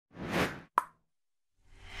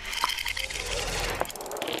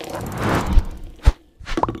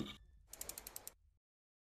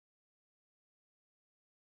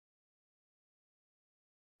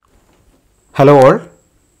Hello all,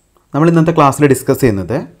 നമ്മൾ ഇന്നത്തെ ക്ലാസ്സിൽ ഡിസ്കസ്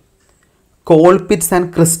ചെയ്യുന്നത് കോൾപിറ്റ്സ് ആൻഡ്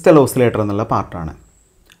ക്രിസ്റ്റൽ ഓസിലേറ്റർ എന്നുള്ള പാർട്ടാണ്.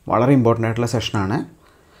 വളരെ ഇമ്പോർട്ടൻ്റ് ആയിട്ടുള്ള സെഷനാണ്.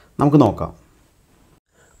 നമുക്ക് നോക്കാം.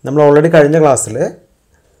 നമ്മൾ ഓൾറെഡി കഴിഞ്ഞ ക്ലാസ്സിൽ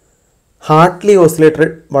ഹാർട്ട്ലി ഓസിലേറ്റർ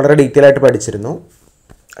വളരെ ഡീറ്റെയിൽ ആയിട്ട് പഠിച്ചിരുന്നു.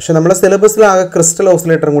 പക്ഷേ നമ്മുടെ സിലബസിലാകെ ക്രിസ്റ്റൽ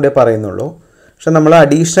ഓസിലേറ്ററും കൂടിയേ പറയുന്നുള്ളൂ. പക്ഷേ നമ്മൾ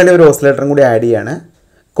അഡീഷണലി ഒരു ഓസിലേറ്ററും കൂടി ആഡ് ചെയ്യാണ്,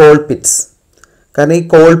 കോൾപിറ്റ്സ്. കാരണം ഈ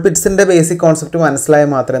കോൾപിറ്റ്സിൻ്റെ ബേസിക് കോൺസെപ്റ്റ്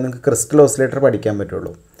മനസ്സിലായാൽ മാത്രമേ നിങ്ങൾക്ക് ക്രിസ്റ്റൽ ഓസിലേറ്റർ പഠിക്കാൻ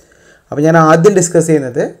പറ്റുള്ളൂ. അപ്പോൾ ഞാൻ ആദ്യം ഡിസ്കസ്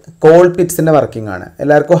ചെയ്യുന്നത് കോൾപിറ്റ്സിൻ്റെ വർക്കിംഗ് ആണ്.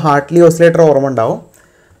 എല്ലാവർക്കും ഹാർട്ട്ലി ഓസിലേറ്റർ ഓർമ്മ ഉണ്ടാവും,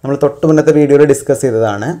 നമ്മൾ തൊട്ട് മുന്നത്തെ വീഡിയോയിൽ ഡിസ്കസ്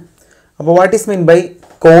ചെയ്തതാണ്. അപ്പോൾ what is mean by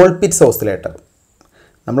Colpitts oscillator?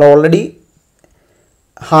 നമ്മൾ ഓൾറെഡി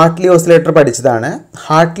ഹാർട്ട്ലി ഓസിലേറ്റർ പഠിച്ചതാണ്.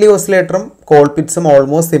 ഹാർട്ട്ലി ഓസിലേറ്ററും കോൾപിറ്റ്സും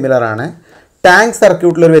ഓൾമോസ്റ്റ് സിമിലർ ആണ്. ടാങ്ക്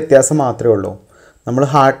സർക്യൂട്ടിലൊരു വ്യത്യാസം മാത്രമേ ഉള്ളൂ. നമ്മൾ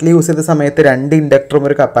ഹാർട്ട്ലി യൂസ് ചെയ്ത സമയത്ത് 2 ഇൻഡക്ടറും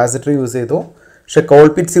ഒരു കപ്പാസിറ്റർ യൂസ് ചെയ്തു. പക്ഷേ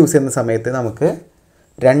കോൾപിറ്റ്സ് യൂസ് ചെയ്യുന്ന സമയത്ത് നമുക്ക്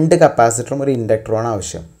 2 കപ്പാസിറ്ററും ഒരു ഇൻഡക്ടറുമാണ്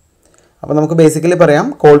ആവശ്യം. അപ്പോൾ നമുക്ക് ബേസിക്കലി പറയാം,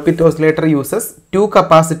 Colpitts oscillator uses 2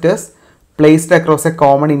 capacitors placed across a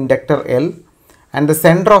common inductor L and the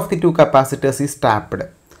center of the 2 capacitors is tapped.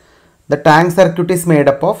 The tank circuit is made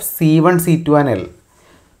up of C1, C2 and L.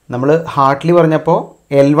 നമ്മൾ ഹാർട്ട്ലി പറഞ്ഞപ്പോൾ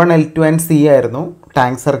L1, L2 and C ആയിരുന്നു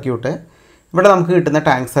tank circuit. ഇവിടെ നമുക്ക് കിട്ടുന്ന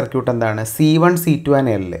tank circuit എന്താണ്? C1, C2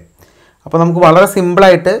 and L. അപ്പോൾ നമുക്ക് വളരെ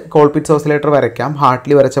സിമ്പിളായിട്ട് കോൾപിറ്റ്സ് ഓസിലേറ്റർ വരയ്ക്കാം,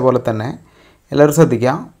 ഹാർട്ട്ലി വരച്ച പോലെ തന്നെ. എല്ലാവരും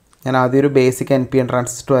ശ്രദ്ധിക്കാം, ഞാൻ ആദ്യം ഒരു ബേസിക് NPN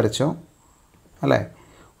ട്രാൻസിസ്റ്റർ വരച്ചു അല്ലേ.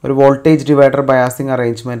 ഒരു വോൾട്ടേജ് ഡിവൈഡർ ബയാസിങ്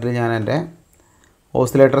അറേഞ്ച്മെൻറ്റിൽ ഞാൻ എൻ്റെ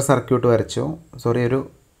ഓസിലേറ്റർ സർക്യൂട്ട് വരച്ചു, ഒരു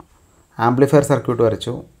ആംപ്ലിഫയർ സർക്യൂട്ട്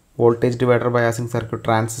വരച്ചു, voltage divider biasing circuit,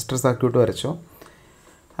 transistor circuit വരച്ചു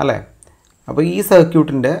അല്ലേ. അപ്പോൾ ഈ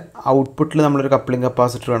സർക്യൂട്ടിൻ്റെ ഔട്ട്പുട്ടിൽ നമ്മളൊരു കപ്ലിംഗ്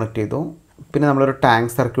കപ്പാസിറ്റർ കണക്ട് ചെയ്തു. പിന്നെ നമ്മളൊരു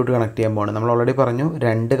ടാങ്ക് സർക്യൂട്ട് കണക്ട് ചെയ്യാൻ പോകുന്നത്. നമ്മൾ ഓൾറെഡി പറഞ്ഞു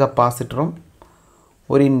 2 കപ്പാസിറ്ററും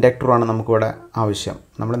ഒരു ഇൻഡക്ടറുമാണ് നമുക്കിവിടെ ആവശ്യം.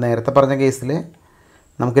 നമ്മൾ നേരത്തെ പറഞ്ഞ കേസിൽ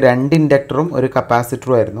നമുക്ക് 2 ഇൻഡക്ടറും ഒരു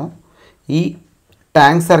കപ്പാസിറ്ററും ആയിരുന്നു. ഈ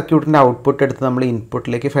ടാങ്ക് സർക്യൂട്ടിൻ്റെ ഔട്ട്പുട്ട് എടുത്ത് നമ്മൾ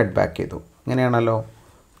ഇൻപുട്ടിലേക്ക് ഫീഡ്ബാക്ക് ചെയ്തു. ഇങ്ങനെയാണല്ലോ,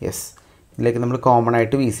 യെസ്. ഇതിലേക്ക് നമ്മൾ കോമൺ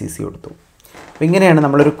ആയിട്ട് VCC കൊടുത്തു. അപ്പോൾ ഇങ്ങനെയാണ്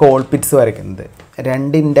നമ്മളൊരു കോൾപിറ്റ്സ് വരയ്ക്കുന്നത്.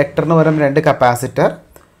 2 ഇൻഡക്ടറിന് പകരം 2 കപ്പാസിറ്റർ,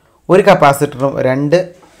 ഒരു കപ്പാസിറ്ററും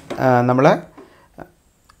നമ്മൾ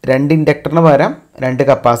 2 ഇൻഡക്ടറിന് പകരം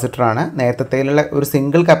 2 കപ്പാസിറ്ററാണ്. നേരത്തേലുള്ള ഒരു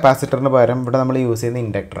സിംഗിൾ കപ്പാസിറ്ററിന് പകരം ഇവിടെ നമ്മൾ യൂസ് ചെയ്യുന്ന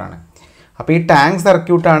ഇൻഡക്ടറാണ്. അപ്പോൾ ഈ ടാങ്ക്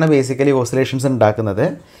സർക്യൂട്ടാണ് ബേസിക്കലി ഓസിലേഷൻസ് ഉണ്ടാക്കുന്നത്.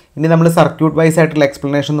 ഇനി നമ്മൾ സർക്യൂട്ട് വൈസ് ആയിട്ടുള്ള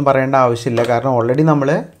എക്സ്പ്ലനേഷൻ ഒന്നും പറയേണ്ട ആവശ്യമില്ല, കാരണം ഓൾറെഡി നമ്മൾ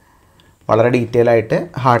വളരെ ഡീറ്റെയിൽ ആയിട്ട്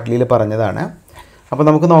ഹാർട്ട്ലിയിൽ പറഞ്ഞതാണ്. അപ്പോൾ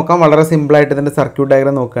നമുക്ക് നോക്കാം, വളരെ സിമ്പിളായിട്ട് ഇതിൻ്റെ സർക്യൂട്ട്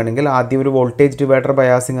ഡയഗ്രാം നോക്കുകയാണെങ്കിൽ ആദ്യം ഒരു voltage divider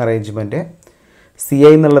biasing arrangement.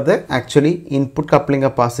 CI എന്നുള്ളത് actually input coupling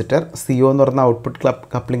capacitor, CO എന്ന് പറഞ്ഞാൽ ഔട്ട്പുട്ട്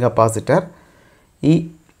കപ്ലിംഗ് കപ്പാസിറ്റർ. ഈ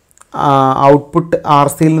ഔട്ട്പുട്ട്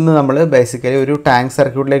RCയിൽ നിന്ന് നമ്മൾ ബേസിക്കലി ഒരു ടാങ്ക്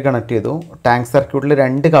സർക്യൂട്ടിലേക്ക് കണക്ട് ചെയ്തു. ടാങ്ക് സർക്യൂട്ടിൽ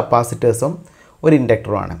 2 കപ്പാസിറ്റേഴ്സും ഒരു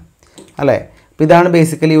ഇൻഡക്ടറുമാണ് അല്ലേ. അപ്പോൾ ഇതാണ്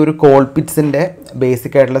ബേസിക്കലി ഒരു കോൾപിറ്റ്സിൻ്റെ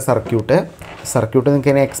ബേസിക് ആയിട്ടുള്ള സർക്യൂട്ട്.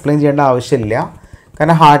 നിങ്ങൾക്ക് ഇനി എക്സ്പ്ലെയിൻ ചെയ്യേണ്ട ആവശ്യമില്ല,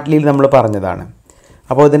 കാരണം ഹാർട്ട്ലിയിൽ നമ്മൾ പറഞ്ഞതാണ്.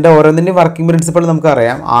 അപ്പോൾ ഇതിൻ്റെ ഓരോന്നിൻ്റെയും വർക്കിംഗ് പ്രിൻസിപ്പിൾ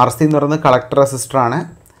നമുക്കറിയാം. RC എന്ന് പറയുന്നത് കളക്ടർ റെസിസ്റ്ററാണ്,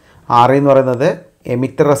 RE എന്ന് പറയുന്നത്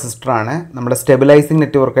എമിറ്റർ റെസിസ്റ്ററാണ്. നമ്മുടെ സ്റ്റെബിലൈസിങ്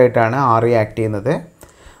നെറ്റ്വർക്കായിട്ടാണ് RE ആക്ട് ചെയ്യുന്നത്.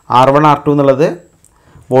 R1, R2 എന്നുള്ളത്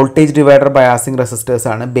വോൾട്ടേജ് ഡിവൈഡർ ബയാസിങ്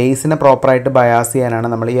റെസിസ്റ്റേഴ്സാണ്. ബേസിനെ പ്രോപ്പറായിട്ട് ബയാസ് ചെയ്യാനാണ്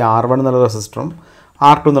നമ്മൾ ഈ R1 എന്നുള്ള റെസിസ്റ്ററും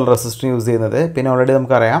R2 എന്നുള്ള റെസിസ്റ്ററും യൂസ് ചെയ്യുന്നത്. പിന്നെ ഓൾറെഡി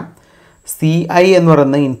നമുക്കറിയാം CI എന്ന്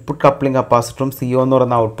പറയുന്ന ഇൻപുട്ട് കപ്ലിംഗ് കപ്പാസിറ്ററും CO എന്ന്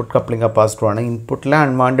പറയുന്ന ഔട്ട്പുട്ട് കപ്ലിംഗ് കപ്പാസിറ്ററുമാണ്. ഇൻപുട്ടിലെ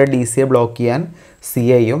അൺവാണ്ടഡ് DCയെ ബ്ലോക്ക് ചെയ്യാൻ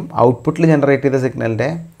CIയും ഔട്ട്പുട്ടിൽ ജനറേറ്റ് ചെയ്ത സിഗ്നലിൻ്റെ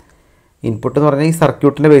ഇൻപുട്ട് എന്ന് പറഞ്ഞാൽ ഈ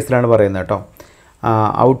സർക്യൂട്ടിൻ്റെ ബേസിലാണ് പറയുന്നത് കേട്ടോ.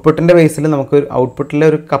 ഔട്ട്പുട്ടിൻ്റെ ബേസിൽ നമുക്ക് ഔട്ട്പുട്ടിലെ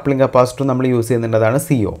ഒരു കപ്ലിംഗ് കപ്പാസിറ്റർ നമ്മൾ യൂസ് ചെയ്യുന്നുണ്ട്, അതാണ്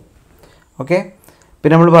CO. ഓക്കെ.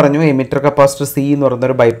 പിന്നെ നമ്മൾ പറഞ്ഞു എമിറ്റർ കപ്പാസിറ്റർ C എന്ന് പറയുന്ന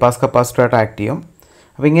ഒരു ബൈപ്പാസ് കപ്പാസിറ്ററായിട്ട് ആക്ട് ചെയ്യും.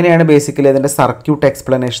 അപ്പോൾ ഇങ്ങനെയാണ് ബേസിക്കലി അതിൻ്റെ സർക്യൂട്ട്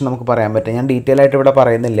എക്സ്പ്ലനേഷൻ നമുക്ക് പറയാൻ പറ്റും. ഞാൻ ഡീറ്റെയിൽ ആയിട്ട് ഇവിടെ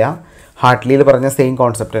പറയുന്നില്ല, ഹാർട്ട്ലിയിൽ പറഞ്ഞ സെയിം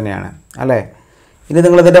കോൺസെപ്റ്റ് തന്നെയാണ് അല്ലേ. ഇനി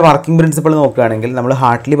നിങ്ങളിതിൻ്റെ വർക്കിംഗ് പ്രിൻസിപ്പിൾ നോക്കുകയാണെങ്കിൽ നമ്മൾ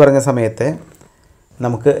ഹാർട്ട്ലി പറഞ്ഞ സമയത്ത്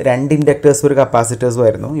നമുക്ക് 2 ഇൻഡക്ടേഴ്സും ഒരു കപ്പാസിറ്റേഴ്സും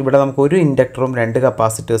ആയിരുന്നു. ഇവിടെ നമുക്ക് ഒരു ഇൻഡക്ടറും 2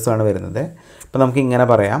 കപ്പാസിറ്റേഴ്സുമാണ് വരുന്നത്. അപ്പോൾ നമുക്ക് ഇങ്ങനെ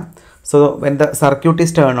പറയാം, so when the circuit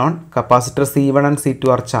is turn on, capacitor C1 and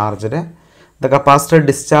C2 R charged. The capacitor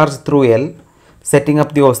discharge through L, setting up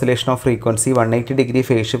the oscillation of frequency 180 degree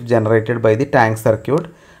phase shift generated by the tank circuit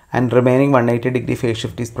and remaining 180 degree phase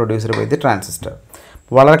shift is produced by the transistor.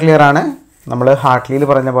 വളരെ clear ആണ്. നമ്മൾ ഹാർട്ട്ലിയിൽ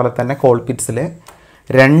പറഞ്ഞ പോലെ തന്നെ കോൾപിറ്റ്സിൽ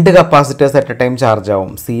 2 capacitors at A time charge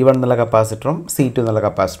ആവും. C1 എന്നുള്ള കപ്പാസിറ്ററും C2 എന്നുള്ള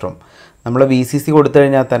കപ്പാസിറ്ററും. നമ്മൾ VCC കൊടുത്തു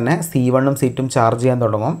കഴിഞ്ഞാൽ തന്നെ C1ഉം C2ഉം ചാർജ് ചെയ്യാൻ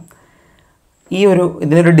തുടങ്ങും.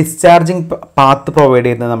 ഇതിനൊരു ഡിസ്ചാർജിങ് പാത്ത് പ്രൊവൈഡ്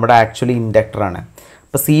ചെയ്യുന്നത് നമ്മുടെ ആക്ച്വലി ഇൻഡക്ടറാണ്.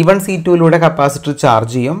 അപ്പോൾ C1 C2യിലൂടെ കപ്പാസിറ്റർ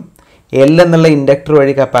ചാർജ് ചെയ്യും. L എന്നുള്ള ഇൻഡക്ടർ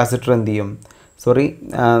വഴി കപ്പാസിറ്റർ എന്ത് ചെയ്യും?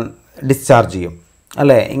 ഡിസ്ചാർജ് ചെയ്യും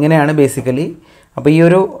അല്ലേ. ഇങ്ങനെയാണ് ബേസിക്കലി. അപ്പോൾ ഈ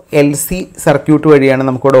ഒരു LC സർക്യൂട്ട് വഴിയാണ്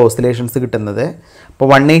നമുക്കിവിടെ ഓസിലേഷൻസ് കിട്ടുന്നത്. അപ്പോൾ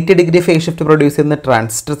 180 ഡിഗ്രി ഫേസ് ഷിഫ്റ്റ് പ്രൊഡ്യൂസ് ചെയ്യുന്ന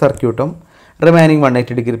ട്രാൻസിസ്റ്റർ സർക്യൂട്ടും റിമൈനിങ്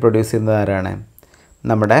 180 ഡിഗ്രി പ്രൊഡ്യൂസ് ചെയ്യുന്നത് ആരാണ്?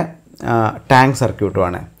 നമ്മുടെ ടാങ്ക്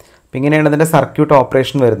സർക്യൂട്ടുമാണ്. അപ്പോൾ ഇങ്ങനെയാണ് ഇതിൻ്റെ സർക്യൂട്ട്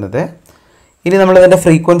ഓപ്പറേഷൻ വരുന്നത്. ഇനി നമ്മളിതിൻ്റെ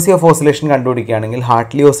ഫ്രീക്വൻസി ഓഫ് ഓസിലേഷൻ കണ്ടുപിടിക്കുകയാണെങ്കിൽ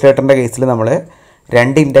ഹാർട്ട്ലി ഓസിലേറ്ററിൻ്റെ കേസിൽ നമ്മൾ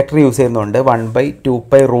 2 ഇൻഡക്ടർ യൂസ് ചെയ്യുന്നുണ്ട്.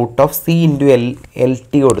 1/2π√C ×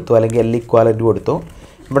 LT കൊടുത്തു, അല്ലെങ്കിൽ L ഇക്വാലൻറ്റ് കൊടുത്തു.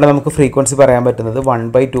 ഇവിടെ നമുക്ക് ഫ്രീക്വൻസി പറയാൻ പറ്റുന്നത്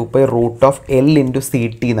 1/2π√L ×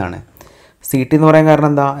 CT എന്നാണ്. CT എന്ന് പറയാൻ കാരണം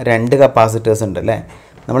എന്താ? 2 കപ്പാസിറ്റേഴ്സ് ഉണ്ട് അല്ലേ.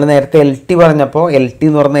 നമ്മൾ നേരത്തെ LT പറഞ്ഞപ്പോൾ LT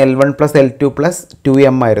എന്ന് പറഞ്ഞാൽ L1 + L2 +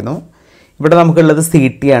 2M ആയിരുന്നു. ഇവിടെ നമുക്കുള്ളത്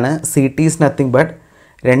CT ആണ്. CT is nothing but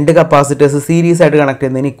 2 capacitors series ആയിട്ട് കണക്ട്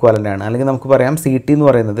ചെയ്യുന്നതിന് ഇക്വാലൻ്റ് ആണ്. അല്ലെങ്കിൽ നമുക്ക് പറയാം CT എന്ന്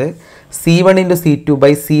പറയുന്നത് C1 ×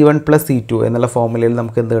 C2/C1 + C2 എന്നുള്ള ഫോർമുലയിൽ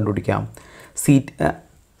നമുക്ക് എന്ത് കണ്ടുപിടിക്കാം?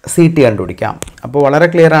 CT കണ്ടുപിടിക്കാം. അപ്പോൾ വളരെ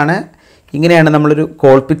ക്ലിയർ ആണ്. ഇങ്ങനെയാണ് നമ്മളൊരു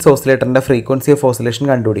കോൾപിറ്റ്സ് ഓസിലേറ്ററിൻ്റെ ഫ്രീക്വൻസി ഓഫ് ഓസിലേഷൻ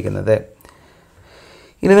കണ്ടുപിടിക്കുന്നത്.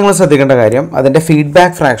 ഇനി നിങ്ങൾ ശ്രദ്ധിക്കേണ്ട കാര്യം, അതിൻ്റെ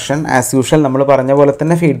ഫീഡ്ബാക്ക് ഫ്രാക്ഷൻ ആസ് യൂഷ്വൽ നമ്മൾ പറഞ്ഞ പോലെ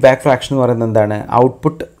തന്നെ ഫീഡ്ബാക്ക് ഫ്രാക്ഷൻ എന്ന് പറയുന്നത് എന്താണ്?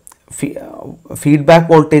 Output feedback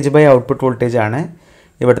voltage by output voltage ആണ്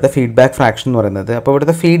ഇവിടുത്തെ ഫീഡ്ബാക്ക് ഫ്രാക്ഷൻ എന്ന് പറയുന്നത്. അപ്പോൾ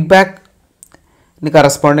ഇവിടുത്തെ ഫീഡ്ബാക്കിന്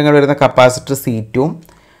കറസ്പോണ്ടിങ് ആയിട്ട് വരുന്ന കപ്പാസിറ്റർ C2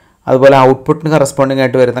 അതുപോലെ ഔട്ട്പുട്ടിന് കറസ്പോണ്ടിങ്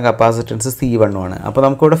ആയിട്ട് വരുന്ന കപ്പാസിറ്റൻസ് C1 ആണ്. അപ്പോൾ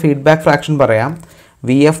നമുക്കിവിടെ ഫീഡ്ബാക്ക് ഫ്രാക്ഷൻ പറയാം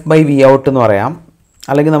VF/Vout എന്ന് പറയാം.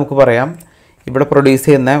 അല്ലെങ്കിൽ നമുക്ക് പറയാം ഇവിടെ പ്രൊഡ്യൂസ്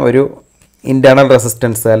ചെയ്യുന്ന ഒരു ഇൻറ്റേർണൽ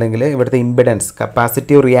റെസിസ്റ്റൻസ് അല്ലെങ്കിൽ ഇവിടുത്തെ ഇമ്പിഡൻസ്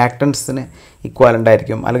കപ്പാസിറ്റീവ് റിയാക്റ്റൻസിന് ഇക്വാലൻ്റ്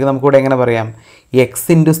ആയിരിക്കും. അല്ലെങ്കിൽ നമുക്കിവിടെ എങ്ങനെ പറയാം? X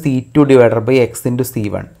 × C2 / X ×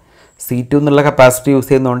 C1. C2 എന്നുള്ള കപ്പാസിറ്റി യൂസ്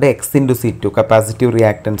ചെയ്യുന്നതുകൊണ്ട് X × C2 capacitive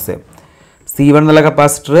reactance. C1 എന്നുള്ള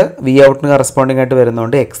കപ്പാസിറ്റർ Voutന് കറസ്പോണ്ടിങ് ആയിട്ട്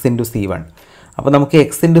വരുന്നതുകൊണ്ട് X × C1. അപ്പോൾ നമുക്ക്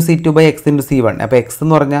X × C2/X × C1. അപ്പോൾ X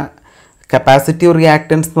എന്ന് പറഞ്ഞാൽ കപ്പാസിറ്റീവ്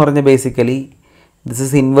റിയാക്റ്റൻസ് എന്ന് പറഞ്ഞാൽ basically this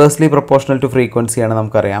is inversely proportional to ഫ്രീക്വൻസിയാണ്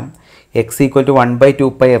നമുക്കറിയാം. X =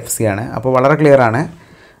 1/2πfc ആണ്. അപ്പോൾ വളരെ ക്ലിയർ ആണ്.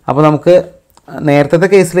 അപ്പോൾ നമുക്ക് നേരത്തെ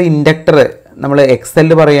കേസിൽ ഇൻഡക്ടർ നമ്മൾ XL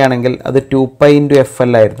പറയുകയാണെങ്കിൽ അത് 2π ×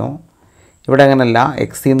 FL ആയിരുന്നു. ഇവിടെ അങ്ങനെയല്ല.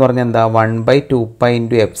 XC എന്ന് പറഞ്ഞാൽ എന്താ? 1/2π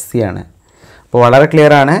 × FC ആണ്. അപ്പോൾ വളരെ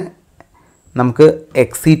ക്ലിയർ ആണ്. നമുക്ക്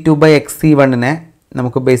XC2/XC1നെ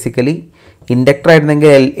നമുക്ക് ബേസിക്കലി ഇൻഡക്ടർ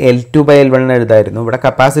ആയിരുന്നെങ്കിൽ L2/L1 എഴുതായിരുന്നു. ഇവിടെ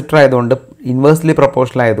കപ്പാസിറ്റർ ആയതുകൊണ്ട് ഇൻവേഴ്സ്ലി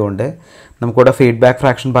പ്രൊപ്പോർഷണൽ ആയതുകൊണ്ട് നമുക്കിവിടെ ഫീഡ്ബാക്ക്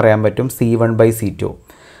ഫ്രാക്ഷൻ പറയാൻ പറ്റും C1/C2.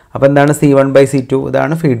 അപ്പോൾ എന്താണ് C1/C2?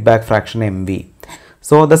 ഇതാണ് feedback fraction MV.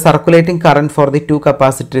 So the circulating current for the 2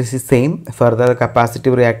 capacitors is same. Further the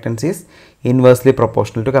capacitive reactance is inversely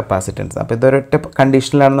proportional to capacitance. അപ്പോൾ ഇതൊരൊറ്റ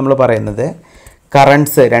കണ്ടീഷനിലാണ് നമ്മൾ പറയുന്നത്.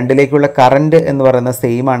 കറണ്ട്സ് രണ്ടിലേക്കുള്ള കറണ്ട് എന്ന് പറയുന്നത്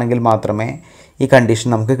സെയിം ആണെങ്കിൽ മാത്രമേ ഈ കണ്ടീഷൻ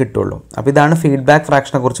നമുക്ക് കിട്ടുള്ളൂ. അപ്പോൾ ഇതാണ് ഫീഡ്ബാക്ക്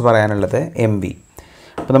ഫ്രാക്ഷനെ കുറിച്ച് പറയാനുള്ളത് MV.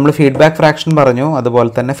 അപ്പോൾ നമ്മൾ ഫീഡ്ബാക്ക് ഫ്രാക്ഷൻ പറഞ്ഞു, അതുപോലെ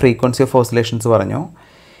തന്നെ ഫ്രീക്വൻസി ഓഫ് ഓസിലേഷൻസ് പറഞ്ഞു.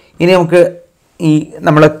 ഇനി നമുക്ക് ഈ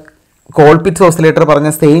നമ്മൾ കോൾപിറ്റ്സ് ഓസിലേറ്റർ പറഞ്ഞ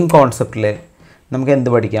സെയിം കോൺസെപ്റ്റിൽ നമുക്ക് എന്ത്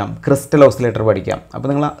പഠിക്കാം? ക്രിസ്റ്റൽ ഓസിലേറ്റർ പഠിക്കാം. അപ്പോൾ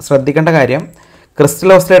നിങ്ങൾ ശ്രദ്ധിക്കേണ്ട കാര്യം, ക്രിസ്റ്റൽ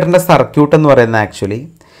ഓസിലേറ്ററിൻ്റെ സർക്യൂട്ട് എന്ന് പറയുന്നത് ആക്ച്വലി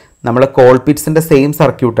നമ്മൾ കോൾപിറ്റ്സിൻ്റെ സെയിം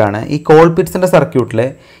സർക്യൂട്ടാണ്. ഈ കോൾപിറ്റ്സിൻ്റെ സർക്യൂട്ടിൽ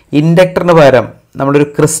ഇൻഡക്ടറിന് പകരം നമ്മളൊരു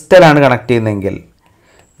ക്രിസ്റ്റലാണ് കണക്ട് ചെയ്യുന്നതെങ്കിൽ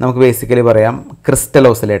നമുക്ക് ബേസിക്കലി പറയാം crystal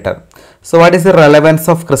oscillator. So what is the relevance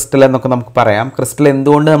of crystal എന്നൊക്കെ നമുക്ക് പറയാം. ക്രിസ്റ്റൽ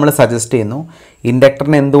എന്തുകൊണ്ട് നമ്മൾ സജസ്റ്റ് ചെയ്യുന്നു,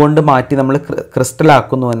 ഇൻഡക്ടറിനെ എന്തുകൊണ്ട് മാറ്റി നമ്മൾ ക്രിസ്റ്റൽ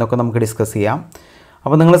ആക്കുന്നു എന്നൊക്കെ നമുക്ക് ഡിസ്കസ് ചെയ്യാം.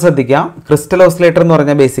 അപ്പോൾ നിങ്ങൾ ശ്രദ്ധിക്കാം, ക്രിസ്റ്റൽ ഓസിലേറ്റർ എന്ന്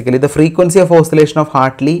പറഞ്ഞാൽ basically the frequency of oscillation of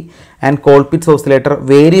Hartley and Colpitts oscillator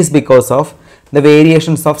varies because of the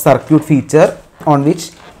variations of circuit feature on which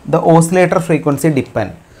the oscillator frequency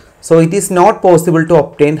depend. So it is not possible to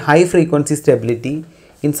obtain high frequency stability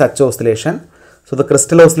in such oscillation. So the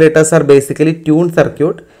crystal oscillators are basically tuned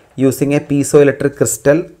circuit using a piezoelectric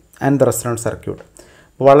crystal and the resonance circuit.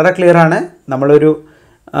 വളരെ clear ആണ്. നമ്മളൊരു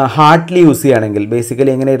Hartley use ചെയ്യുകയാണെങ്കിൽ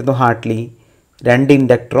basically എങ്ങനെയായിരുന്നു Hartley? 2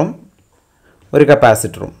 ഇൻഡക്ടറും ഒരു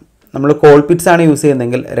കപ്പാസിറ്ററും. നമ്മൾ Colpitts ആണ് use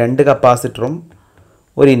ചെയ്യുന്നതെങ്കിൽ 2 കപ്പാസിറ്ററും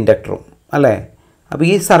ഒരു ഇൻഡക്ടറും അല്ലേ. അപ്പോൾ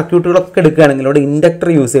ഈ സർക്യൂട്ടുകളൊക്കെ എടുക്കുകയാണെങ്കിൽ ഇവിടെ ഇൻഡക്ടർ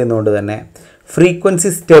യൂസ് ചെയ്യുന്നതുകൊണ്ട് തന്നെ ഫ്രീക്വൻസി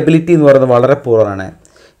സ്റ്റെബിലിറ്റി എന്ന് പറയുന്നത് വളരെ പൂറാണ്.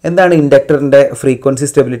 എന്താണ് ഇൻഡക്ടറിൻ്റെ ഫ്രീക്വൻസി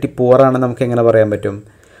സ്റ്റെബിലിറ്റി പൂറാണെന്ന് നമുക്ക് എങ്ങനെ പറയാൻ പറ്റും?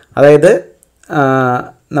 അതായത്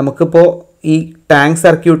നമുക്കിപ്പോൾ ഈ ടാങ്ക്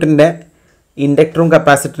സർക്യൂട്ടിൻ്റെ ഇൻഡക്ടറും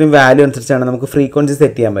കപ്പാസിറ്ററും വാല്യൂ അനുസരിച്ചാണ് നമുക്ക് ഫ്രീക്വൻസി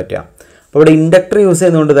സെറ്റ് ചെയ്യാൻ പറ്റുക. അപ്പോൾ ഇവിടെ ഇൻഡക്ടർ യൂസ്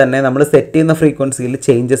ചെയ്യുന്നതുകൊണ്ട് തന്നെ നമ്മൾ സെറ്റ് ചെയ്യുന്ന ഫ്രീക്വൻസിയിൽ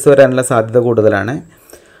ചേഞ്ചസ് വരാനുള്ള സാധ്യത കൂടുതലാണ്.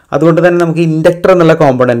 അതുകൊണ്ട് തന്നെ നമുക്ക് ഇൻഡക്ടർ എന്നുള്ള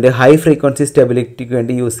കോമ്പണൻറ്റ് ഹൈ ഫ്രീക്വൻസി സ്റ്റെബിലിറ്റിക്ക്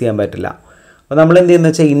വേണ്ടി യൂസ് ചെയ്യാൻ പറ്റില്ല. അപ്പോൾ നമ്മൾ എന്ത്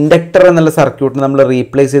ചെയ്യുന്നത് വെച്ചാൽ ഇൻഡക്ടർ എന്നുള്ള സർക്യൂട്ടിന് നമ്മൾ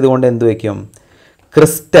റീപ്ലേസ് ചെയ്തുകൊണ്ട് എന്ത് വയ്ക്കും?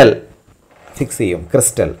 ക്രിസ്റ്റൽ ഫിക്സ് ചെയ്യും.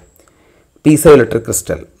 Crystal, piezo electric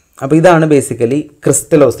crystal. അപ്പോൾ ഇതാണ് ബേസിക്കലി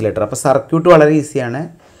ക്രിസ്റ്റൽ ഓസിലേറ്റർ. അപ്പോൾ സർക്യൂട്ട് വളരെ ഈസിയാണ്.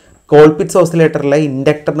 കോൾപിറ്റ്സ് ഓസിലേറ്ററിലെ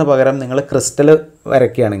ഇൻഡക്ടറിന് പകരം നിങ്ങൾ ക്രിസ്റ്റൽ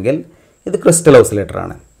വരയ്ക്കുകയാണെങ്കിൽ ഇത് ക്രിസ്റ്റൽ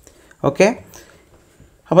ഓസിലേറ്ററാണ്. ഓക്കെ,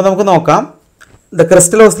 അപ്പോൾ നമുക്ക് നോക്കാം. The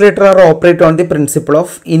crystal oscillator are operate on the principle of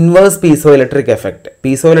inverse piezoelectric effect.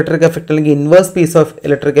 Piezoelectric effect അല്ലെങ്കിൽ inverse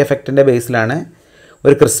piezoelectric effectൻ്റെ ബേസിലാണ്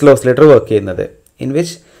ഒരു crystal oscillator വർക്ക് ചെയ്യുന്നത്. In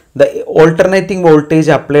which the alternating voltage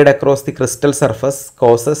applied across the crystal surface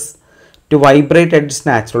causes to vibrate at its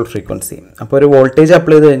natural frequency. അപ്പോൾ ഒരു voltage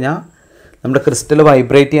apply ചെയ്ത് കഴിഞ്ഞാൽ നമ്മുടെ crystal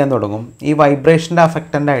vibrate ചെയ്യാൻ തുടങ്ങും. ഈ വൈബ്രേഷൻ്റെ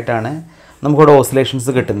അഫക്റ്റൻ്റ് ആയിട്ടാണ് നമുക്കിവിടെ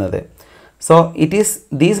ഓസിലേഷൻസ് കിട്ടുന്നത്. So it is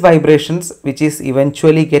these vibrations which is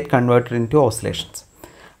eventually get converted in to oscillations.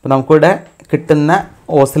 അപ്പോൾ നമുക്കിവിടെ കിട്ടുന്ന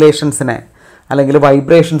ഓസിലേഷൻസിനെ അല്ലെങ്കിൽ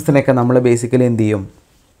വൈബ്രേഷൻസിനെയൊക്കെ നമ്മൾ ബേസിക്കലി എന്ത് ചെയ്യും?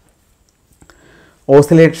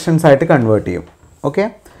 ഓസിലേഷൻസ് ആയിട്ട് കൺവേർട്ട് ചെയ്യും. ഓക്കെ,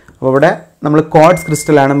 അപ്പോൾ ഇവിടെ നമ്മൾ ക്വാർട്സ്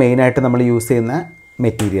ക്രിസ്റ്റലാണ് മെയിനായിട്ട് നമ്മൾ യൂസ് ചെയ്യുന്ന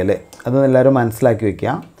മെറ്റീരിയൽ. അത് എല്ലാവരും മനസ്സിലാക്കി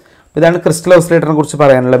വയ്ക്കുക. ഇതാണ് ക്രിസ്റ്റൽ ഓസിലേറ്ററിനെ കുറിച്ച്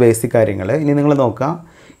പറയാനുള്ള ബേസിക് കാര്യങ്ങൾ. ഇനി നിങ്ങൾ നോക്കുക,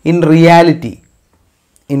 in reality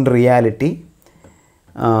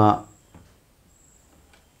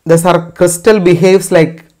the crystal behaves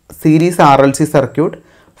like series RLC circuit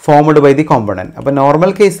formed by the component. അപ്പോൾ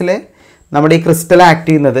നോർമൽ കേസിൽ നമ്മുടെ ഈ ക്രിസ്റ്റൽ ആക്ട്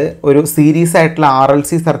ചെയ്യുന്നത് ഒരു സീരീസ് ആയിട്ടുള്ള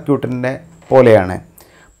RLC സർക്യൂട്ടിൻ്റെ പോലെയാണ്.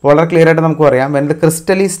 വളരെ ക്ലിയർ ആയിട്ട് നമുക്ക് പറയാം, when the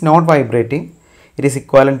crystal is not vibrating it is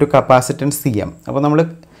equivalent to capacitance CM. അപ്പോൾ നമ്മൾ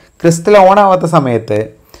ക്രിസ്റ്റൽ ഓൺ ആവാത്ത സമയത്ത്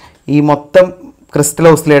ഈ മൊത്തം ക്രിസ്റ്റൽ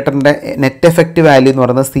ഓസിലേറ്ററിൻ്റെ നെറ്റ് എഫക്റ്റ് വാല്യൂ എന്ന്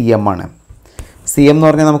പറയുന്നത് CM ആണ്. CM എന്ന്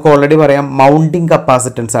പറഞ്ഞാൽ നമുക്ക് ഓൾറെഡി പറയാം മൗണ്ടിങ്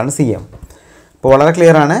കപ്പാസിറ്റൻസ് ആണ് CM. അപ്പോൾ വളരെ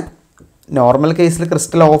ക്ലിയർ ആണ്, നോർമൽ കേസിൽ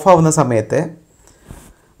ക്രിസ്റ്റൽ ഓഫ് ആവുന്ന സമയത്ത്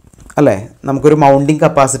അല്ലേ നമുക്കൊരു മൗണ്ടിങ്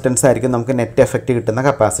കപ്പാസിറ്റൻസ് ആയിരിക്കും നമുക്ക് നെറ്റ് എഫക്റ്റ് കിട്ടുന്ന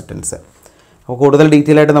കപ്പാസിറ്റൻസ്. അപ്പോൾ കൂടുതൽ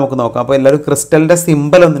ഡീറ്റെയിൽ ആയിട്ട് നമുക്ക് നോക്കാം. അപ്പോൾ എല്ലാവരും ക്രിസ്റ്റലിൻ്റെ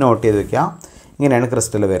സിമ്പൽ ഒന്ന് നോട്ട് ചെയ്ത് വയ്ക്കുക. ഇങ്ങനെയാണ്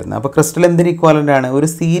ക്രിസ്റ്റൽ വരുന്നത്. അപ്പോൾ ക്രിസ്റ്റൽ എന്തിന് ഇക്വാലൻ്റ് ആണ്? ഒരു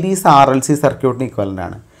സീരീസ് RLC സർക്യൂട്ടിന് ഇക്വാലൻ്റ്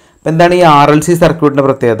ആണ്. അപ്പോൾ എന്താണ് ഈ RLC സർക്യൂട്ടിൻ്റെ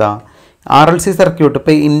പ്രത്യേകത? RLC സർക്യൂട്ട്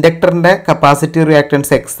ഇപ്പോൾ ഇൻഡക്ടറിൻ്റെ കപ്പാസിറ്റീവ്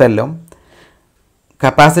റിയാക്റ്റൻസ് XL-ഉം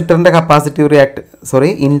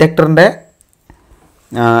ഇൻഡക്ടറിൻ്റെ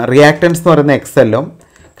റിയാക്റ്റൻസ് എന്ന് പറയുന്നത് XL-ഉം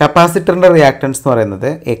കപ്പാസിറ്ററിൻ്റെ റിയാക്റ്റൻസ് എന്ന് പറയുന്നത്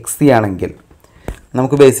XC ആണെങ്കിൽ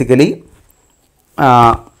നമുക്ക് ബേസിക്കലി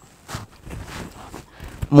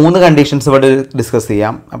 3 കണ്ടീഷൻസ് ഇവിടെ ഡിസ്കസ്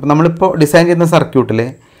ചെയ്യാം. അപ്പോൾ നമ്മളിപ്പോൾ ഡിസൈൻ ചെയ്യുന്ന സർക്യൂട്ടിൽ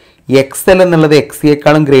XL എന്നുള്ളത്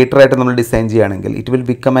XCയേക്കാളും ഗ്രേറ്റർ ആയിട്ട് നമ്മൾ ഡിസൈൻ ചെയ്യുകയാണെങ്കിൽ it will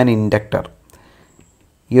become an inductor.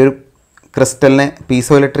 ഈ ഒരു ക്രിസ്റ്റലിന്,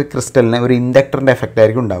 പീസോ ഇലക്ട്രിക് ക്രിസ്റ്റലിന് ഒരു ഇൻഡക്ടറിൻ്റെ എഫക്റ്റ്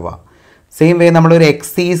ആയിരിക്കും ഉണ്ടാവുക. സെയിം വേ നമ്മളൊരു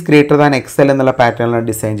XC is greater than XL എന്നുള്ള പാറ്റേണിലാണ്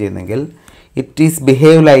ഡിസൈൻ ചെയ്യുന്നതെങ്കിൽ it is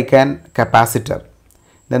behave like an capacitor.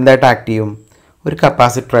 ഇതെന്തായിട്ട് act ചെയ്യും? ഒരു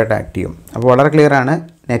കപ്പാസിറ്ററായിട്ട് ആക്ട് ചെയ്യും. അപ്പോൾ വളരെ ക്ലിയർ ആണ്,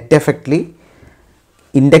 നെറ്റ് എഫക്റ്റ്ലി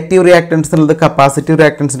ഇൻഡക്റ്റീവ് റിയാക്റ്റൻസ് എന്നുള്ളത് കപ്പാസിറ്റീവ്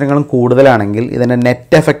റിയാക്റ്റൻസിനേക്കാളും കൂടുതലാണെങ്കിൽ ഇതിൻ്റെ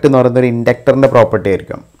നെറ്റ് എഫക്റ്റ് എന്ന് പറയുന്നത് ഒരു ഇൻഡക്ടറിൻ്റെ പ്രോപ്പർട്ടി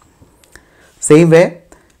ആയിരിക്കും. Same way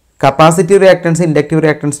capacitive reactance inductive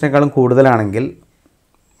റിയാക്റ്റൻസിനേക്കാളും കൂടുതലാണെങ്കിൽ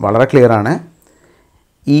വളരെ ക്ലിയർ ആണ്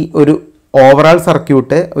ഈ ഒരു ഓവറാൾ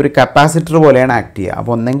സർക്യൂട്ട് ഒരു കപ്പാസിറ്റർ പോലെയാണ് ആക്ട് ചെയ്യുക.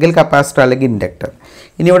 അപ്പോൾ ഒന്നെങ്കിൽ കപ്പാസിറ്റർ അല്ലെങ്കിൽ ഇൻഡക്ടർ.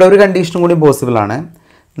 ഇനി ഇവിടെ ഒരു കണ്ടീഷനും കൂടി പോസിബിളാണ്.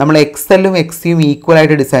 നമ്മൾ XL-ഉം XC-യും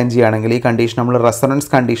ഈക്വലായിട്ട് ഡിസൈൻ ചെയ്യുകയാണെങ്കിൽ ഈ കണ്ടീഷൻ നമ്മൾ റെസൊണൻസ്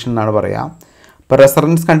കണ്ടീഷൻ എന്നാണ് പറയുക. അപ്പോൾ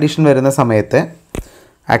റെസൊണൻസ് കണ്ടീഷൻ വരുന്ന സമയത്ത്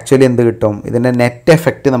ആക്ച്വലി എന്ത് കിട്ടും? ഇതിൻ്റെ നെറ്റ്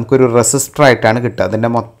എഫക്റ്റ് നമുക്കൊരു റെസിസ്റ്റർ ആയിട്ടാണ് കിട്ടുക. അതിൻ്റെ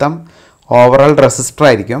മൊത്തം ഓവറോൾ റെസിസ്റ്റർ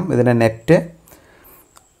ആയിരിക്കും ഇതിൻ്റെ നെറ്റ്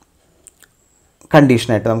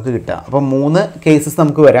കണ്ടീഷനായിട്ട് നമുക്ക് കിട്ടുക. അപ്പോൾ 3 കേസസ്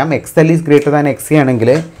നമുക്ക് വരാം. XL is greater than XC ആണെങ്കിൽ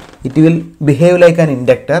it will behave like an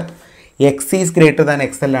inductor. XC is greater than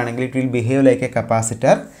XL ആണെങ്കിൽ it will behave like A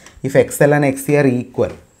capacitor. If XL and XC R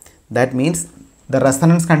equal, that means the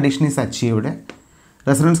resonance condition is achieved.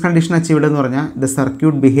 Resonance condition achieved എന്ന് പറഞ്ഞാൽ the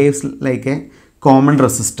circuit behaves like A common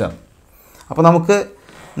resistor. അപ്പോൾ നമുക്ക്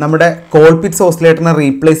നമ്മുടെ Colpitts ഓസിലേറ്ററിനെ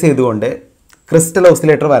replace ചെയ്തുകൊണ്ട് crystal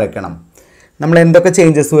oscillator വരയ്ക്കണം. നമ്മൾ എന്തൊക്കെ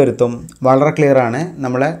changes വരുത്തും? വളരെ ക്ലിയർ ആണ്,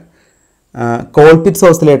 നമ്മളെ കോൾപിറ്റ്സ്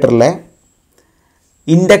ഓസിലേറ്ററിലെ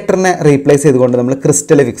ഇൻഡക്ടറിനെ റീപ്ലേസ് ചെയ്തുകൊണ്ട് നമ്മൾ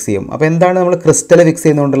ക്രിസ്റ്റൽ ഫിക്സ് ചെയ്യും. അപ്പോൾ എന്താണ് നമ്മൾ ക്രിസ്റ്റൽ ഫിക്സ്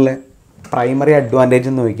ചെയ്യുന്നതുകൊണ്ടുള്ള പ്രൈമറി അഡ്വാൻറ്റേജ്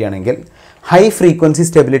എന്ന് നോക്കുകയാണെങ്കിൽ ഹൈ ഫ്രീക്വൻസി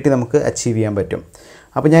സ്റ്റെബിലിറ്റി നമുക്ക് അച്ചീവ് ചെയ്യാൻ പറ്റും.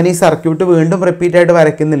 അപ്പോൾ ഞാൻ ഈ സർക്യൂട്ട് വീണ്ടും റിപ്പീറ്റായിട്ട്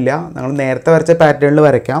വരയ്ക്കുന്നില്ല, നമ്മൾ നേരത്തെ വരച്ച പാറ്റേണിൽ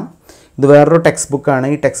വരയ്ക്കാം. ഇത് വേറൊരു ടെക്സ്റ്റ് ബുക്കാണ്.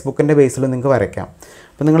 ഈ ടെക്സ്റ്റ് ബുക്കിൻ്റെ ബേസിൽ നിങ്ങൾക്ക് വരയ്ക്കാം.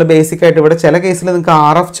 അപ്പോൾ നിങ്ങൾ ബേസിക്കായിട്ട് ഇവിടെ ചില കേസിൽ നിങ്ങൾക്ക്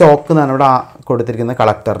RF ചോക്ക് എന്നാണ് ഇവിടെ കൊടുത്തിരിക്കുന്നത്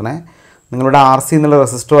കളക്ടറിനെ. നിങ്ങളുടെ RC എന്നുള്ള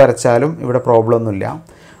റെസിസ്റ്റർ വരച്ചാലും ഇവിടെ പ്രോബ്ലം ഒന്നുമില്ല.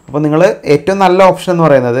 അപ്പോൾ നിങ്ങൾ ഏറ്റവും നല്ല ഓപ്ഷൻ എന്ന്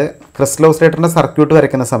പറയുന്നത് ക്രിസ്റ്റൽ ഓസിലേറ്ററിൻ്റെ സർക്യൂട്ട്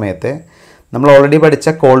വരയ്ക്കുന്ന സമയത്ത് നമ്മൾ ഓൾറെഡി പഠിച്ച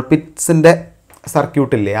കോൾപിറ്റ്സിൻ്റെ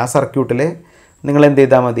സർക്യൂട്ടില്ലേ, ആ സർക്യൂട്ടിൽ നിങ്ങൾ എന്ത്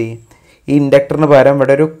ചെയ്താൽ മതി? ഈ ഇൻഡക്ടറിന് പകരം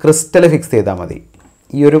ഇവിടെ ഒരു ക്രിസ്റ്റൽ ഫിക്സ് ചെയ്താൽ മതി.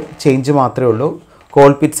 ഈ ഒരു ചേഞ്ച് മാത്രമേ ഉള്ളൂ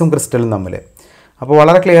കോൾപിറ്റ്സും ക്രിസ്റ്റലും തമ്മിൽ. അപ്പോൾ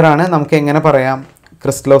വളരെ ക്ലിയർ ആണ്, നമുക്ക് എങ്ങനെ പറയാം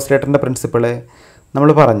ക്രിസ്റ്റൽ ഓസിലേറ്ററിൻ്റെ പ്രിൻസിപ്പിൾ നമ്മൾ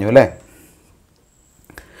പറഞ്ഞു അല്ലേ.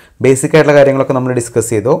 ബേസിക് ആയിട്ടുള്ള കാര്യങ്ങളൊക്കെ നമ്മൾ ഡിസ്കസ്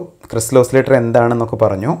ചെയ്തു. ക്രിസ്റ്റൽ ഓസിലേറ്റർ എന്താണെന്നൊക്കെ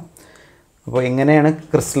പറഞ്ഞു. അപ്പോൾ എങ്ങനെയാണ്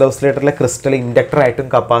ക്രിസ്റ്റൽ ഓസിലേറ്ററിലെ ക്രിസ്റ്റൽ ഇൻഡക്ടറായിട്ടും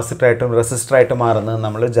കപ്പാസിറ്ററായിട്ടും റെസിസ്റ്ററായിട്ടും മാറുന്നത്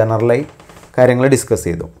നമ്മൾ ജനറലായി കാര്യങ്ങൾ ഡിസ്കസ്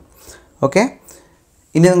ചെയ്തു. ഓക്കെ,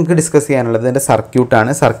 ഇനി നമുക്ക് ഡിസ്കസ് ചെയ്യാനുള്ളത് ഇതിൻ്റെ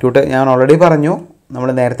സർക്യൂട്ടാണ്. സർക്യൂട്ട് ഞാൻ ഓൾറെഡി പറഞ്ഞു, നമ്മൾ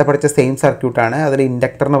നേരത്തെ പഠിച്ച സെയിം സർക്യൂട്ടാണ്. അതിൽ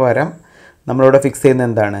ഇൻഡക്ടറിന് പകരം നമ്മളിവിടെ ഫിക്സ് ചെയ്യുന്നത്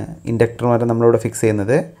എന്താണ്? ഇൻഡക്ടറിന് പകരം നമ്മളിവിടെ ഫിക്സ്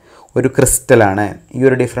ചെയ്യുന്നത് ഒരു ക്രിസ്റ്റലാണ്. ഈ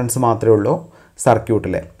ഒരു ഡിഫറൻസ് മാത്രമേ ഉള്ളൂ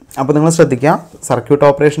സർക്യൂട്ടിൽ. അപ്പോൾ നിങ്ങൾ ശ്രദ്ധിക്കുക, സർക്യൂട്ട്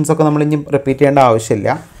ഓപ്പറേഷൻസൊക്കെ നമ്മൾ ഇനി റിപ്പീറ്റ് ചെയ്യേണ്ട ആവശ്യമില്ല.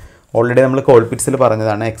 ഓൾറെഡി നമ്മൾ കോൾപിറ്റ്സിൽ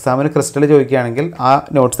പറഞ്ഞതാണ്. എക്സാമിന് ക്രിസ്റ്റൽ ചോദിക്കുകയാണെങ്കിൽ ആ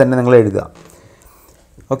നോട്ട്സ് തന്നെ നിങ്ങൾ എഴുതുക.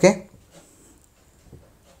 ഓക്കെ,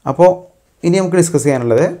 അപ്പോൾ ഇനി നമുക്ക് ഡിസ്കസ്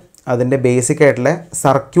ചെയ്യാനുള്ളത് അതിൻ്റെ ബേസിക് ആയിട്ടുള്ള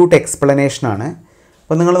സർക്യൂട്ട് എക്സ്പ്ലനേഷനാണ്.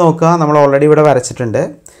 അപ്പോൾ നിങ്ങൾ നോക്കുക, നമ്മൾ ഓൾറെഡി ഇവിടെ വരച്ചിട്ടുണ്ട്.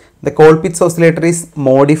 The Colpitts oscillator is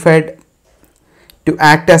modified to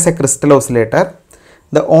act as A crystal oscillator.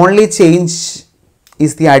 The only change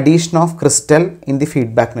is the addition of crystal in the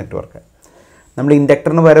feedback network. നമ്മൾ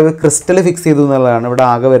ഇൻഡക്ടറിന് പകരം ക്രിസ്റ്റൽ ഫിക്സ് ചെയ്തു എന്നുള്ളതാണ് ഇവിടെ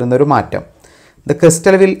ആകെ വരുന്നൊരു മാറ്റം. The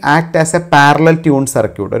crystal will act as A parallel tune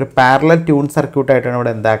circuit. ഒരു parallel tune സർക്യൂട്ടായിട്ടാണ്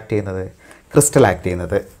ഇവിടെ എന്താ ആക്ട് ചെയ്യുന്നത്? ക്രിസ്റ്റൽ ആക്ട്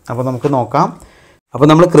ചെയ്യുന്നത്. അപ്പോൾ നമുക്ക് നോക്കാം. അപ്പോൾ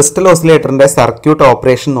നമ്മൾ ക്രിസ്റ്റൽ ഓസിലേറ്ററിൻ്റെ സർക്യൂട്ട്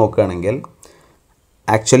ഓപ്പറേഷൻ നോക്കുകയാണെങ്കിൽ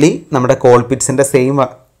ആക്ച്വലി നമ്മുടെ കോൾപിറ്റ്സിൻ്റെ സെയിം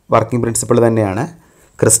വർക്കിംഗ് പ്രിൻസിപ്പിൾ തന്നെയാണ്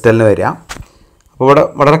ക്രിസ്റ്റലിന് വരിക. അപ്പോൾ ഇവിടെ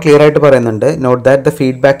വളരെ ക്ലിയർ ആയിട്ട് പറയുന്നുണ്ട്, not that the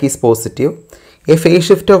feedback is positive. A phase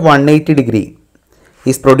shift of 180 degree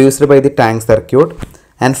is produced by the tank circuit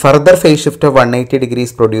and further phase shift of 180 degree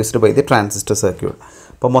is produced by the transistor circuit.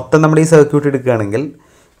 അപ്പോൾ മൊത്തം നമ്മൾ ഈ സർക്യൂട്ട് എടുക്കുകയാണെങ്കിൽ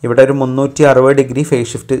ഇവിടെ ഒരു 360 degree phase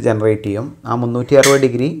shift generate ചെയ്യും. ആ 360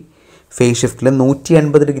 degree phase ഷിഫ്റ്റിൽ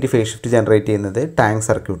 180 degree phase shift generate ചെയ്യുന്നത് ടാങ്ക്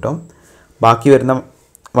സർക്യൂട്ടും ബാക്കി വരുന്ന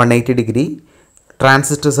 180 ഡിഗ്രി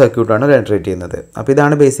ട്രാൻസിസ്റ്റർ സർക്യൂട്ടാണ് ജനറേറ്റ് ചെയ്യുന്നത്. അപ്പോൾ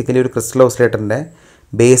ഇതാണ് ബേസിക്കലി ഒരു ക്രിസ്റ്റൽ ഓസിലേറ്ററിൻ്റെ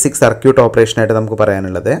ബേസിക് സർക്യൂട്ട് ഓപ്പറേഷനായിട്ട് നമുക്ക്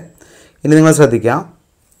പറയാനുള്ളത്. ഇനി നിങ്ങൾ ശ്രദ്ധിക്കുക,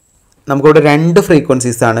 നമുക്കിവിടെ 2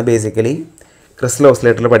 ഫ്രീക്വൻസീസാണ് ബേസിക്കലി ക്രിസ്റ്റൽ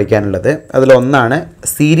ഓസിലേറ്ററിൽ പഠിക്കാനുള്ളത്. അതിലൊന്നാണ്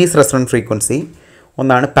സീരീസ് റെസൊണൻറ്റ് ഫ്രീക്വൻസി,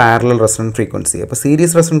 ഒന്നാണ് പാരലൽ റെസൊണൻറ്റ് ഫ്രീക്വൻസി. അപ്പോൾ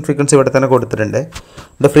സീരീസ് റെസൊണൻറ്റ് ഫ്രീക്വൻസി ഇവിടെ തന്നെ കൊടുത്തിട്ടുണ്ട്.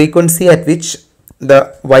 The frequency at which the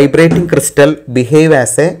vibrating crystal behave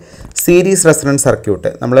as A series resonant circuit.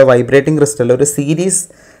 നമ്മൾ വൈബ്രേറ്റിംഗ് ക്രിസ്റ്റൽ ഒരു സീരീസ്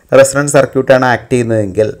റെസൊണൻറ്റ് സർക്യൂട്ടാണ് ആക്ട്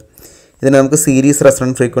ചെയ്യുന്നതെങ്കിൽ ഇതിന് നമുക്ക് സീരീസ്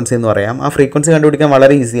റെസൊണൻറ്റ് ഫ്രീക്വൻസി എന്ന് പറയാം. ആ ഫ്രീക്വൻസി കണ്ടുപിടിക്കാൻ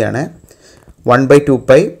വളരെ ഈസിയാണ്.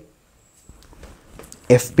 1/2π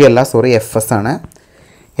FS ആണ്.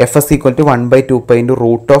 FS = 1/2π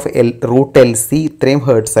 √LC ഇത്രയും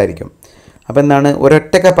ഹേർട്സ് ആയിരിക്കും. അപ്പോൾ എന്താണ്,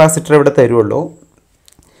 ഒരൊറ്റ കപ്പാസിറ്റർ ഇവിടെ തരുള്ളൂ,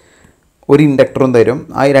 ഒരു ഇൻഡക്ടറും തരും.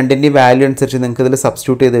 ആ രണ്ടിൻ്റെയും വാല്യൂ അനുസരിച്ച് നിങ്ങൾക്ക് ഇതിൽ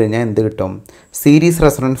സബ്സ്റ്റിറ്റ്യൂട്ട് ചെയ്ത് കഴിഞ്ഞാൽ എന്ത് കിട്ടും? സീരീസ്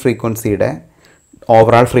റെസൊണൻറ്റ് ഫ്രീക്വൻസിയുടെ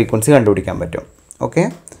ഓവറാൾ ഫ്രീക്വൻസി കണ്ടുപിടിക്കാൻ പറ്റും. ഓക്കെ,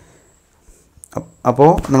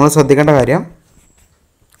 അപ്പോൾ നിങ്ങൾ ശ്രദ്ധിക്കേണ്ട കാര്യം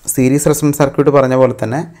സീരീസ് റെസൊണൻറ്റ് സർക്യൂട്ട് പറഞ്ഞ പോലെ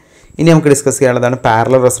തന്നെ ഇനി നമുക്ക് discuss ചെയ്യാനുള്ളതാണ്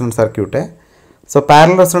parallel resonant circuit. So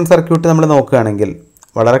parallel resonant circuit നമ്മൾ നോക്കുകയാണെങ്കിൽ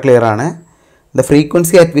വളരെ ക്ലിയർ ആണ്. The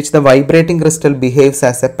frequency at which the vibrating crystal behaves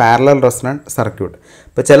as A parallel resonant circuit.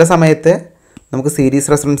 ഇപ്പോൾ ചില സമയത്ത് നമുക്ക് സീരീസ്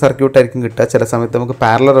റെസൊണൻറ്റ് സർക്യൂട്ട് ആയിരിക്കും കിട്ടുക, ചില സമയത്ത് നമുക്ക്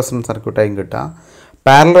പാരലൽ റെസൊണൻറ്റ് സർക്യൂട്ട് ആയിരിക്കും കിട്ടുക.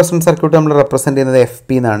 പാരലൽ റെസൊണൻറ്റ് സർക്യൂട്ട് നമ്മൾ റെപ്രസെൻറ്റ് ചെയ്യുന്നത് FP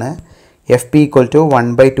എന്നാണ്. FP =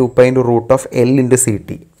 1/2π √L × CT.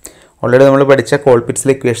 ഓൾറെഡി നമ്മൾ പഠിച്ച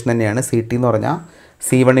കോൾപിറ്റ്സിലെ ഇക്വേഷൻ തന്നെയാണ്. CT എന്ന് പറഞ്ഞാൽ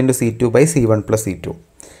C1 × C2/C1 + C2.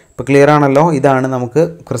 ഇപ്പോൾ ക്ലിയർ ആണല്ലോ. ഇതാണ് നമുക്ക്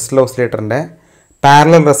ക്രിസ്റ്റൽ ഓസിലേറ്ററിൻ്റെ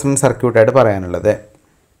പാരലൽ റെസൊണൻറ്റ് സർക്യൂട്ടായിട്ട് പറയാനുള്ളത്.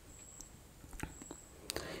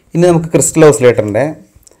 ഇനി നമുക്ക് ക്രിസ്റ്റൽ ഓസിലേറ്ററിൻ്റെ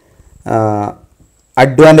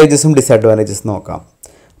അഡ്വാൻറ്റേജസും ഡിസഡ്വാൻറ്റേജസും നോക്കാം.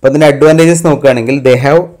 അപ്പോൾ അതിൻ്റെ അഡ്വാൻറ്റേജസ് നോക്കുകയാണെങ്കിൽ they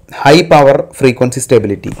have high power frequency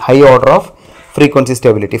stability, high order of frequency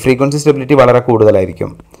stability. Frequency stability വളരെ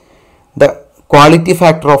കൂടുതലായിരിക്കും. The quality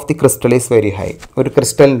factor of the crystal is very high. ഒരു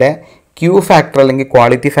ക്രിസ്റ്റലിൻ്റെ Q ഫാക്ടർ അല്ലെങ്കിൽ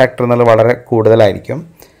ക്വാളിറ്റി ഫാക്ടർ എന്നുള്ളത് വളരെ കൂടുതലായിരിക്കും.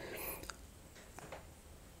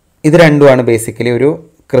 ഇത് രണ്ടുമാണ് ബേസിക്കലി ഒരു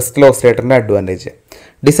ക്രിസ്റ്റൽ ഓസിലേറ്ററിൻ്റെ അഡ്വാൻറ്റേജ്.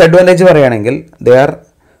 ഡിസഡ്വാൻറ്റേജ് പറയുകയാണെങ്കിൽ they are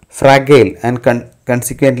ഫ്രാഗൈൽ and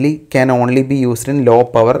കൺസിക്വൻ്റ്ലി can only be used in low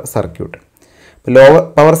power circuit. ഇപ്പോൾ ലോ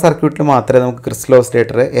പവർ സർക്യൂട്ടിൽ മാത്രമേ നമുക്ക് ക്രിസ്റ്റൽ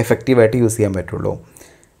ഓസിലേറ്റർ എഫക്റ്റീവായിട്ട് യൂസ് ചെയ്യാൻ പറ്റുള്ളൂ.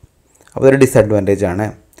 അപ്പോൾ അതൊരു ഡിസഡ്വാൻറ്റേജ് ആണ്.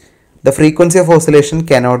 The frequency of oscillation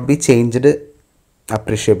cannot be changed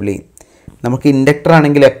അപ്രീഷ്യബിളി. നമുക്ക് ഇൻഡക്ടർ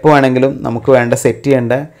ആണെങ്കിൽ എപ്പോൾ വേണമെങ്കിലും നമുക്ക് വേണ്ട സെറ്റ്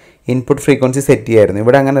ചെയ്യേണ്ട ഇൻപുട്ട് ഫ്രീക്വൻസി സെറ്റ് ചെയ്യായിരുന്നു.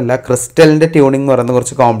 ഇവിടെ അങ്ങനെയല്ല. ക്രിസ്റ്റലിൻ്റെ ട്യൂണിംഗ് എന്ന് പറയുന്നത്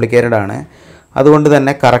കുറച്ച് കോംപ്ലിക്കേറ്റഡ് ആണ്. അതുകൊണ്ട്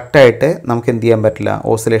തന്നെ കറക്റ്റായിട്ട് നമുക്ക് എന്ത് ചെയ്യാൻ പറ്റില്ല,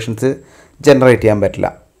 ഓസിലേഷൻസ് ജനറേറ്റ് ചെയ്യാൻ പറ്റില്ല.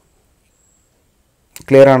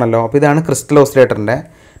 ക്ലിയർ ആണല്ലോ. അപ്പോൾ ഇതാണ് ക്രിസ്റ്റൽ ഓസിലേറ്ററിൻ്റെ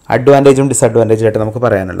അഡ്വാൻറ്റേജും ഡിസഡ്വാൻറ്റേജും ആയിട്ട് നമുക്ക്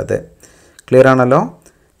പറയാനുള്ളത്. ക്ലിയർ ആണല്ലോ.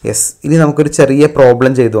 യെസ്, ഇനി നമുക്കൊരു ചെറിയ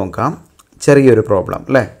പ്രോബ്ലം ചെയ്ത് നോക്കാം. ചെറിയൊരു പ്രോബ്ലം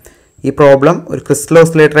അല്ലേ. ഈ പ്രോബ്ലം ഒരു ക്രിസ്റ്റൽ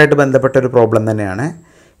ഓസിലേറ്ററായിട്ട് ബന്ധപ്പെട്ട ഒരു പ്രോബ്ലം തന്നെയാണ്.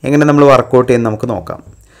 എങ്ങനെ നമ്മൾ വർക്കൗട്ട് ചെയ്യുന്നത് നമുക്ക് നോക്കാം.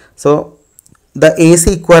 So the AC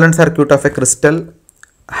equivalent circuit of a crystal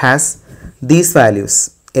has these values: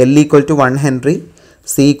 L = 1 Henry,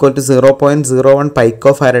 C = 0.01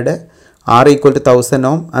 picofarad, R = 1000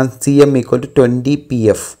 ohm and Cm = 20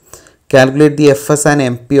 pf. Calculate the Fs and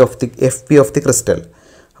FP of the crystal.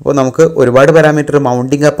 അപ്പോൾ നമുക്ക് ഒരുപാട് പാരാമീറ്റർ,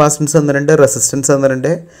 മൗണ്ടിങ് കപ്പാസിറ്റൻസ് തന്നിട്ടുണ്ട്, resistance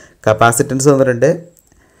തന്നിട്ടുണ്ട്, capacitance തന്നിട്ടുണ്ട്,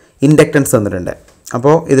 inductance തന്നിട്ടുണ്ട്.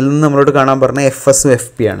 അപ്പോൾ ഇതിൽ നിന്ന് നമ്മളോട് കാണാൻ പറഞ്ഞ FS ഉം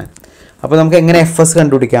FP ആണ്. അപ്പോൾ നമുക്ക് എങ്ങനെ FS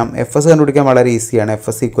കണ്ടുപിടിക്കാം? FS കണ്ടുപിടിക്കാൻ വളരെ ഈസിയാണ്.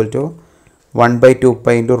 FS = 1/2π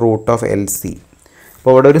 √LC.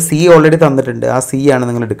 അപ്പോൾ ഇവിടെ ഒരു C ഓൾറെഡി തന്നിട്ടുണ്ട്. ആ C ആണ്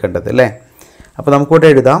നിങ്ങൾ എടുക്കേണ്ടത് അല്ലേ. അപ്പോൾ നമുക്കിവിടെ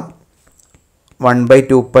എഴുതാം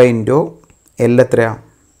 1/2π × L എത്രയാണ്?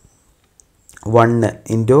 1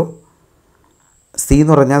 ഇൻറ്റു സി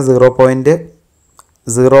എന്ന് പറഞ്ഞാൽ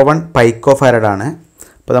 0.01 പൈക്കോ ഫാരഡാണ്.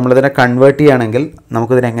 അപ്പോൾ നമ്മളിതിനെ കൺവേർട്ട് ചെയ്യുകയാണെങ്കിൽ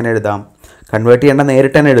നമുക്കിതിനെ എങ്ങനെ എഴുതാം? കൺവേർട്ട് ചെയ്യേണ്ട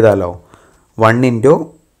നേരിട്ട് തന്നെ എഴുതാമല്ലോ. 1 ഇൻറ്റു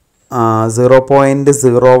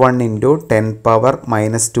 0.01 ഇൻറ്റു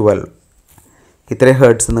 10⁻⁻12 ഇത്രയും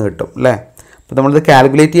ഹേർട്സ് എന്ന് കിട്ടും അല്ലേ? അപ്പോൾ നമ്മളിത്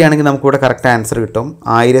കാൽക്കുലേറ്റ് ചെയ്യുകയാണെങ്കിൽ നമുക്കിവിടെ കറക്റ്റ് ആൻസർ കിട്ടും.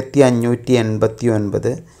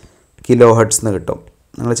 1589 കിലോ ഹെർട്സ് എന്ന് കിട്ടും.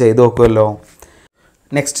 നിങ്ങൾ ചെയ്ത് നോക്കുമല്ലോ.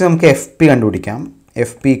 നെക്സ്റ്റ് നമുക്ക് എഫ് പി കണ്ടുപിടിക്കാം.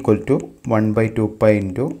 F P equal to 1/2π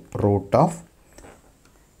into root of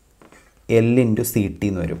L into C T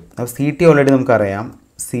എന്ന് വരും. അപ്പോൾ സി ടി ഓൾറെഡി നമുക്കറിയാം,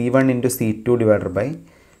 C1 into C2 divided by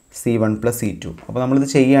C1 plus C2. അപ്പോൾ നമ്മളിത്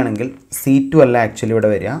ചെയ്യുകയാണെങ്കിൽ C2 അല്ല ആക്ച്വലി ഇവിടെ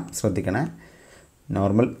വരിക, ശ്രദ്ധിക്കണേ.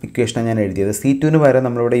 നോർമൽ ഇക്വേഷനാണ് ഞാൻ എഴുതിയത്. C2ന് പകരം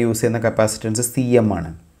നമ്മളിവിടെ യൂസ് ചെയ്യുന്ന കപ്പാസിറ്റൻസ് CM ആണ്.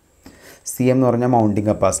 CM എന്ന് പറഞ്ഞാൽ മൗണ്ടിങ്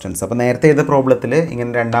കപ്പാസിറ്റൻസ്. അപ്പോൾ നേരത്തെ ചെയ്ത പ്രോബ്ലത്തിൽ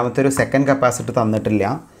ഇങ്ങനെ രണ്ടാമത്തെ ഒരു സെക്കൻഡ് കപ്പാസിറ്റർ തന്നിട്ടില്ല,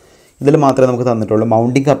 ഇതിൽ മാത്രമേ നമുക്ക് തന്നിട്ടുള്ളൂ.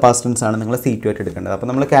 മൗണ്ടിങ് കപ്പാസിറ്റൻസ് ആണ് നിങ്ങൾ C2 ആയിട്ട് എടുക്കേണ്ടത്. അപ്പോൾ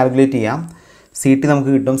നമ്മൾ കാൽക്കുലേറ്റ് ചെയ്യാം. CT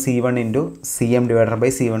നമുക്ക് കിട്ടും C1 into CM divided by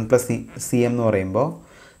C1 plus CM എന്ന് പറയുമ്പോൾ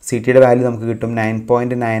CTയുടെ വാല്യൂ നമുക്ക് കിട്ടും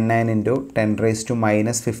 9.99 ഇൻറ്റു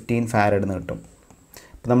 10⁻⁻15 ഫാരഡ് എന്ന് കിട്ടും.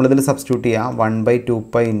 അപ്പോൾ നമ്മളിതിൽ സബ്സ്റ്റിറ്റ്യൂട്ട് ചെയ്യാം.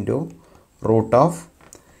 1/2π ഇൻറ്റു റൂട്ട് ഓഫ്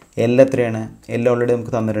എൽ എത്രയാണ്? എൽ ഓൾറെഡി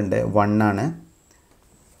നമുക്ക് തന്നിട്ടുണ്ട്, 1 ആണ്.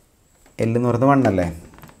 എൽ എന്ന് പറയുന്നത് 1 അല്ലേ?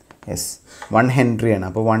 യെസ്, 1 ഹെൻറിയാണ്.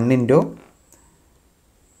 അപ്പോൾ 1 ഇൻറ്റു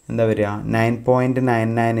എന്താ വരിക?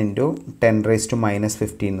 9.99 ഇൻറ്റു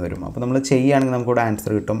 10⁻⁻15 എന്ന് വരും. അപ്പോൾ നമ്മൾ ചെയ്യുകയാണെങ്കിൽ നമുക്കിവിടെ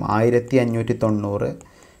ആൻസർ കിട്ടും 1590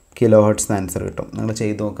 കിലോ ഹെർട്സ് ആൻസർ കിട്ടും. നിങ്ങൾ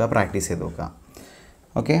ചെയ്ത് നോക്കുക, പ്രാക്ടീസ് ചെയ്ത് നോക്കുക.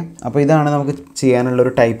 ഓക്കെ, അപ്പോൾ ഇതാണ് നമുക്ക്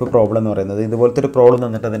ചെയ്യാനുള്ളൊരു ടൈപ്പ് പ്രോബ്ലം എന്ന് പറയുന്നത്. ഇതുപോലത്തെ ഒരു പ്രോബ്ലം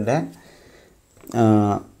തന്നിട്ട് അതിൻ്റെ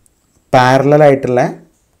പാരലൽ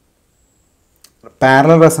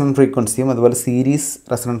റെസൊണൻറ്റ് ഫ്രീക്വൻസിയും അതുപോലെ സീരീസ്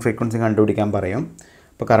റെസൊണൻറ്റ് ഫ്രീക്വൻസിയും കണ്ടുപിടിക്കാൻ പറയും.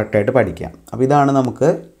 അപ്പോൾ കറക്റ്റായിട്ട് പഠിക്കാം. അപ്പോൾ ഇതാണ് നമുക്ക്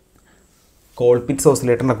കോൾപിറ്റ്സ്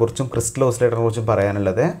ഓസിലേറ്ററിനെ കുറിച്ചും ക്രിസ്റ്റൽ ഓസിലേറ്ററിനെ കുറിച്ചും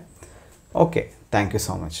പറയാനുള്ളത്. Okay, thank you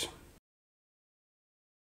so much.